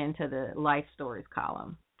to get into the life stories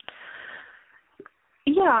column?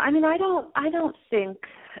 Yeah, I mean, I don't think,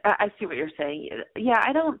 I see what you're saying. Yeah,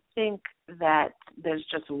 I don't think that there's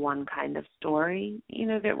just one kind of story,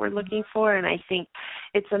 that we're looking for, and I think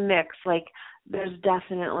it's a mix. Like, there's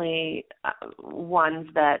definitely ones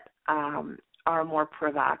that are more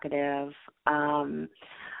provocative,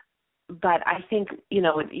 but I think,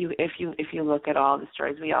 if you look at all the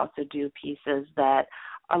stories, we also do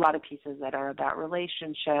a lot of pieces that are about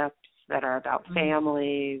relationships, that are about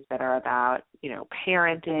families, that are about,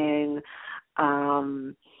 parenting.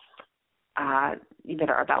 that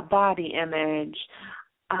are about body image.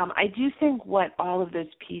 I do think what all of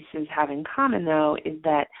those pieces have in common, though, is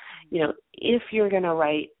that, if you're going to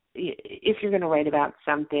write about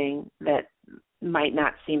something that might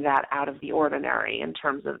not seem that out of the ordinary in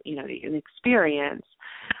terms of, an experience,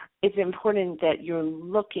 it's important that you're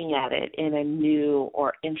looking at it in a new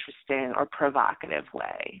or interesting or provocative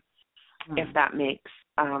way, if that makes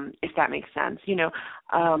sense.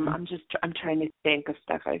 I'm trying to think of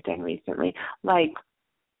stuff I've done recently, like,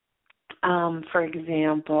 for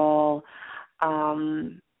example,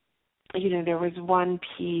 there was one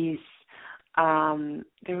piece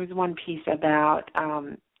about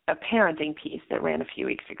a parenting piece that ran a few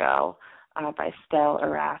weeks ago by Stella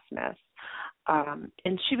Erasmus.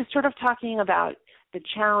 And she was sort of talking about the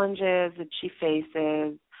challenges that she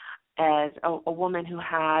faces as a woman who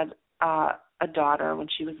had a daughter when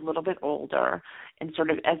she was a little bit older, and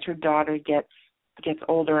sort of as her daughter gets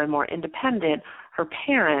older and more independent, her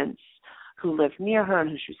parents, who lived near her and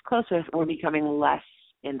who she was close with, were becoming less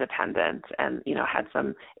independent and, had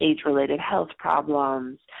some age-related health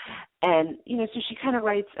problems. And, so she kind of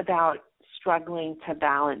writes about struggling to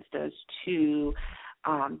balance those two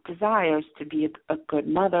desires, to be a good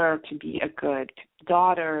mother, to be a good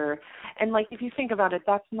daughter. And, like, if you think about it,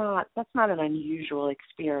 that's not an unusual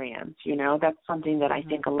experience, That's something that I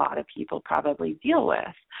think a lot of people probably deal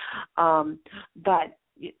with. But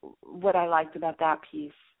what I liked about that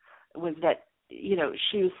piece was that,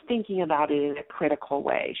 she was thinking about it in a critical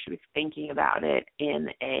way. She was thinking about it in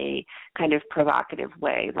a kind of provocative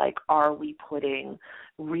way, like, are we putting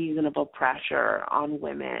reasonable pressure on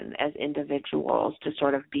women as individuals to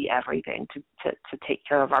sort of be everything, to take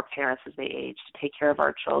care of our parents as they age, to take care of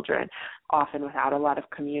our children, often without a lot of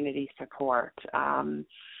community support.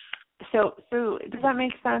 So does that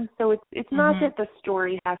make sense? So it's not that the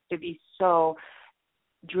story has to be so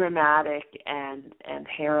dramatic and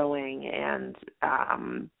harrowing and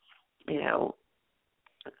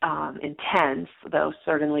intense, though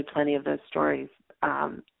certainly plenty of those stories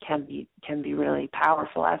can be really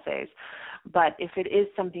powerful essays. But if it is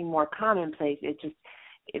something more commonplace,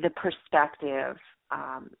 the perspective,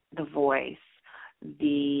 the voice,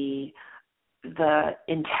 the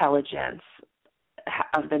intelligence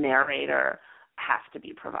of the narrator has to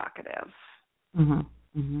be provocative.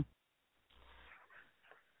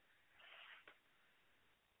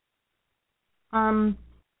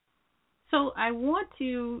 So I want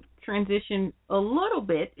to transition a little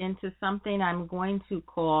bit into something I'm going to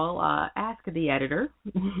call Ask the Editor.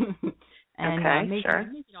 And make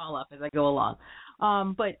it all up as I go along.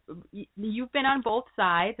 But you've been on both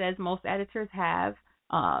sides, as most editors have,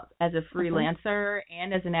 as a freelancer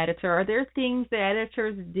and as an editor. Are there things that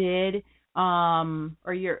editors did,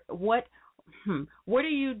 what are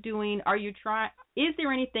you doing? Is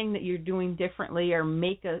there anything that you're doing differently or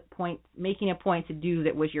making a point to do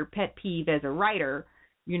that was your pet peeve as a writer,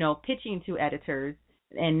 pitching to editors?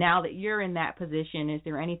 And now that you're in that position, is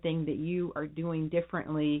there anything that you are doing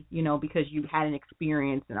differently, because you had an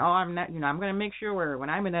experience and, I'm not, I'm going to make sure when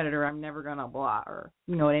I'm an editor, I'm never going to blah, or,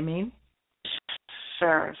 you know what I mean?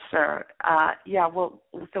 Sure. So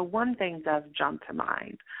one thing does jump to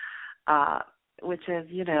mind, which is,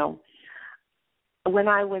 when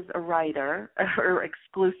I was a writer, or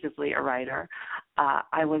exclusively a writer,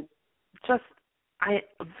 I was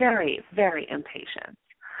very, very impatient.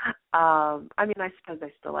 I suppose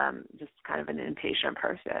I still am just kind of an impatient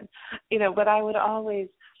person, but I would always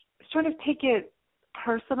sort of take it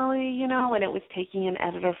personally, when it was taking an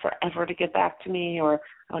editor forever to get back to me, or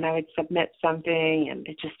when I would submit something and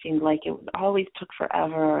it just seemed like it always took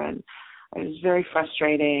forever, and it was very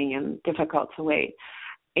frustrating and difficult to wait.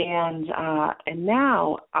 And now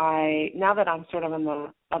that I'm sort of on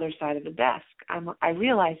the other side of the desk, I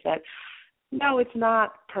realize that no, it's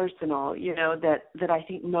not personal. That I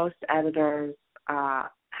think most editors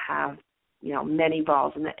have many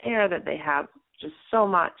balls in the air, that they have just so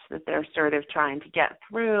much that they're sort of trying to get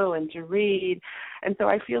through and to read, and so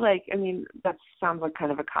I feel like that sounds like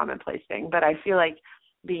kind of a commonplace thing, but I feel like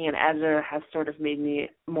being an editor has sort of made me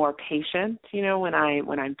more patient, when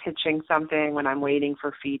I'm pitching something, when I'm waiting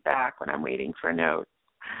for feedback, when I'm waiting for notes.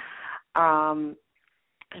 I'm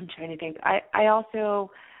trying to think. I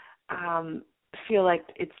also feel like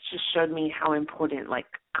it's just showed me how important, like,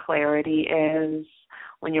 clarity is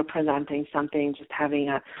when you're presenting something, just having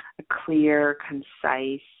a clear,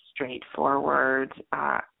 concise, straightforward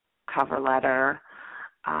cover letter.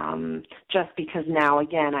 Just because now,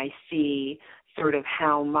 again, I see sort of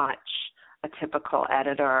how much a typical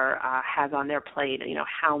editor has on their plate,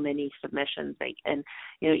 how many submissions and,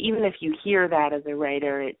 even if you hear that as a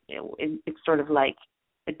writer, it's sort of like,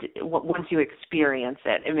 once you experience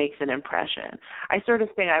it, it makes an impression. I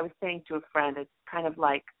was saying to a friend, it's kind of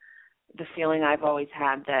like the feeling I've always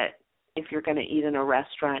had that if you're going to eat in a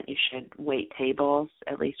restaurant, you should wait tables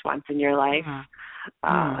at least once in your life.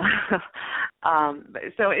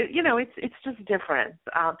 So it's just different.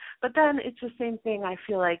 But then it's the same thing. I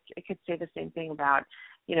feel like I could say the same thing about,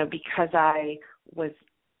 because I was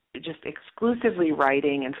just exclusively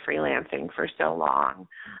writing and freelancing for so long.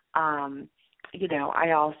 I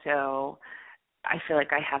feel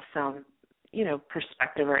like I have some,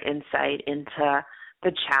 perspective or insight into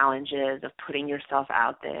the challenges of putting yourself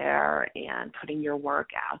out there and putting your work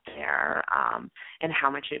out there, and how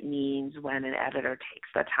much it means when an editor takes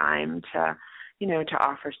the time to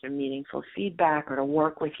offer some meaningful feedback or to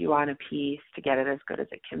work with you on a piece to get it as good as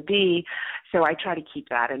it can be. So I try to keep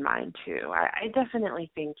that in mind too. I definitely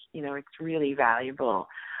think, it's really valuable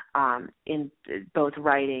in both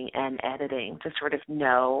writing and editing to sort of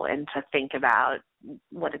know and to think about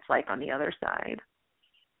what it's like on the other side.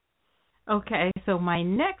 Okay, so my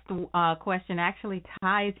next question actually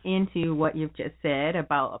ties into what you've just said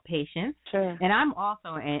about patience. Sure. And I'm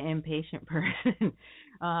also an impatient person.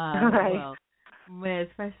 Right.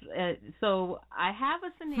 So I have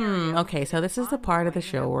a scenario. Okay, so this is the part of the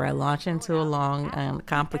show where I launch into a long and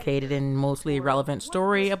complicated and mostly irrelevant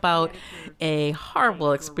story about a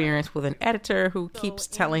horrible experience with an editor who keeps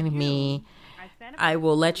telling me, I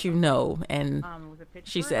will let you know, and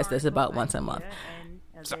she says this about once a month.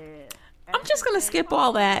 So I'm just going to skip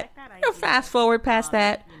all that, fast forward past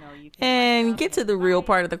that, and get to the real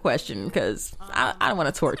part of the question, because I don't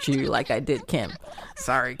want to torture you like I did Kim.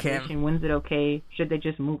 Sorry, Kim. When's it okay? Should they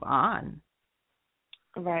just move on?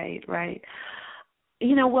 Right.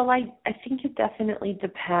 Well, I think it definitely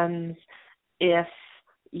depends if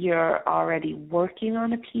you're already working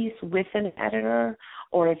on a piece with an editor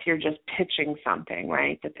or if you're just pitching something,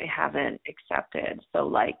 right, that they haven't accepted. So,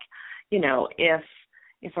 like,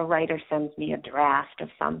 if a writer sends me a draft of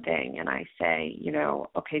something and I say,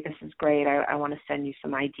 okay, this is great, I want to send you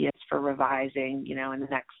some ideas for revising, in the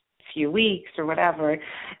next few weeks or whatever,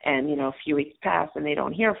 and, a few weeks pass and they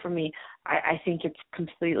don't hear from me, I think it's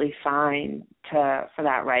completely fine for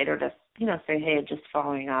that writer to, say, hey, just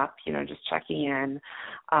following up, just checking in.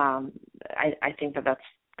 I think that's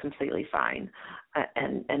completely fine.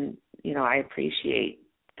 And I appreciate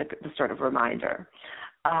the sort of reminder.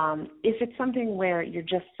 If it's something where you're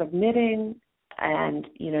just submitting and,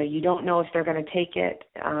 you don't know if they're going to take it,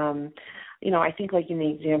 I think like in the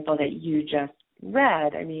example that you just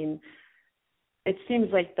read, I mean, it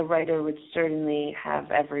seems like the writer would certainly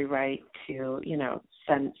have every right to,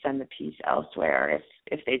 send the piece elsewhere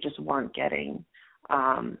if they just weren't getting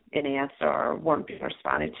an answer or weren't being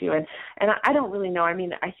responded to. And I don't really know. I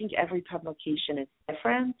mean, I think every publication is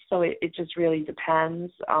different, so it just really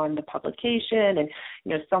depends on the publication. And,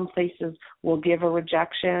 some places will give a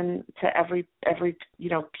rejection to every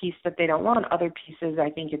piece that they don't want. Other pieces, I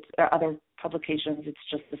think other publications, it's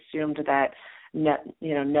just assumed that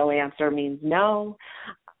no answer means no.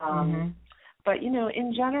 But,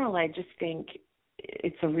 in general, I just think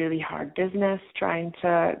it's a really hard business trying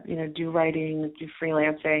to, do writing, do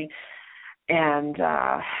freelancing. And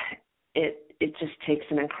it just takes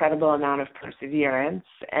an incredible amount of perseverance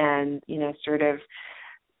and, sort of,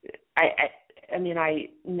 I mean, I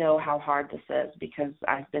know how hard this is because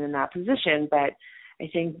I've been in that position, but I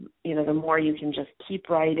think, the more you can just keep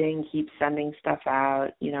writing, keep sending stuff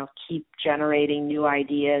out, keep generating new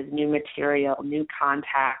ideas, new material, new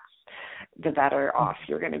contacts, the better off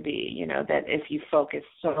you're going to be, that if you focus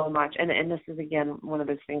so much, and this is, again, one of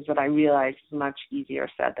those things that I realize is much easier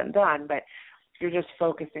said than done, but if you're just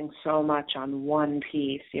focusing so much on one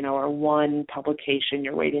piece, or one publication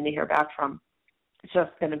you're waiting to hear back from, it's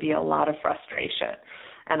just going to be a lot of frustration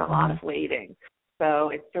and a lot of waiting. So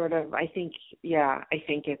it's sort of, I think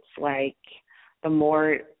it's like the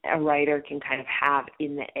more a writer can kind of have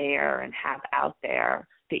in the air and have out there,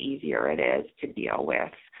 the easier it is to deal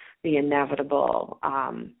with the inevitable,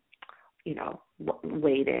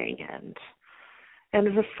 waiting and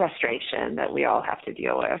the frustration that we all have to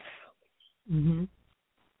deal with. Mm-hmm.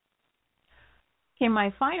 Okay,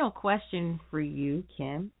 my final question for you,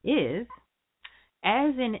 Kim, is,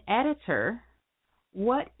 as an editor,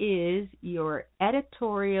 what is your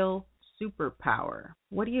editorial superpower?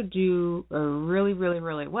 What do you do really, really,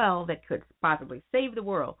 really well that could possibly save the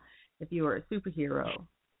world if you were a superhero?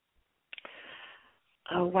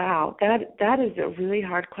 Oh, wow. That is a really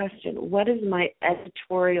hard question. What is my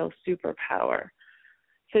editorial superpower?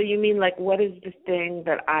 So you mean like what is the thing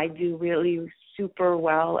that I do really super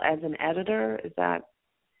well as an editor? Is that?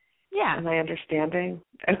 Yeah. Am I understanding?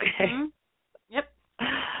 Okay. Mm-hmm. Yep.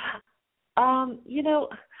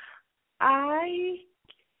 I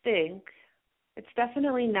think it's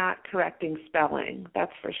definitely not correcting spelling.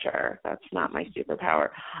 That's for sure. That's not my superpower.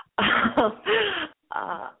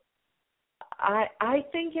 I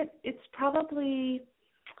think it's probably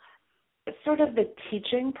sort of the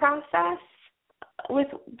teaching process with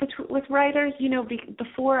writers.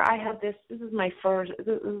 Before I had this is my first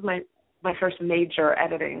major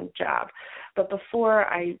editing job, but before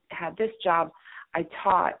I had this job, I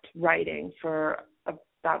taught writing for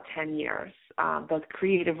about 10 years, both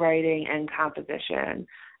creative writing and composition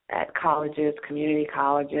at colleges, community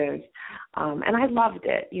colleges, and I loved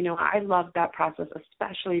it. I loved that process,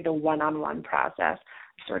 especially the one-on-one process,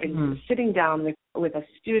 sort of sitting down with a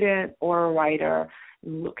student or a writer,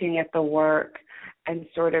 looking at the work, and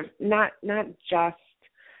sort of not just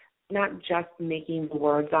making the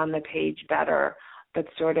words on the page better, but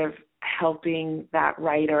sort of helping that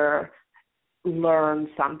writer learn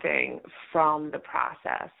something from the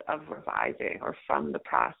process of revising or from the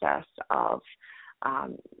process of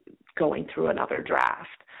going through another draft.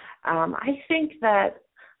 I think that,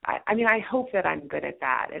 I hope that I'm good at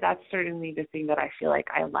that. That's certainly the thing that I feel like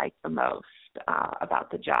I like the most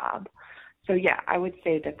about the job. So yeah, I would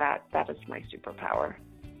say that is my superpower.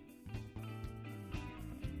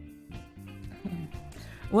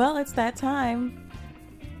 Well, it's that time.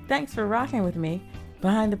 Thanks for rocking with me.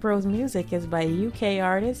 Behind the Prose music is by UK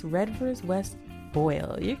artist Redvers West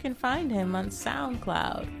Boyle. You can find him on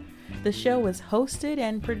SoundCloud. The show is hosted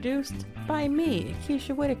and produced by me,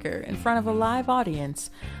 Keisha Whitaker, in front of a live audience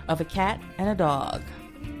of a cat and a dog.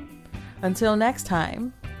 Until next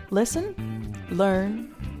time, listen,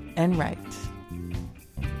 learn, and write.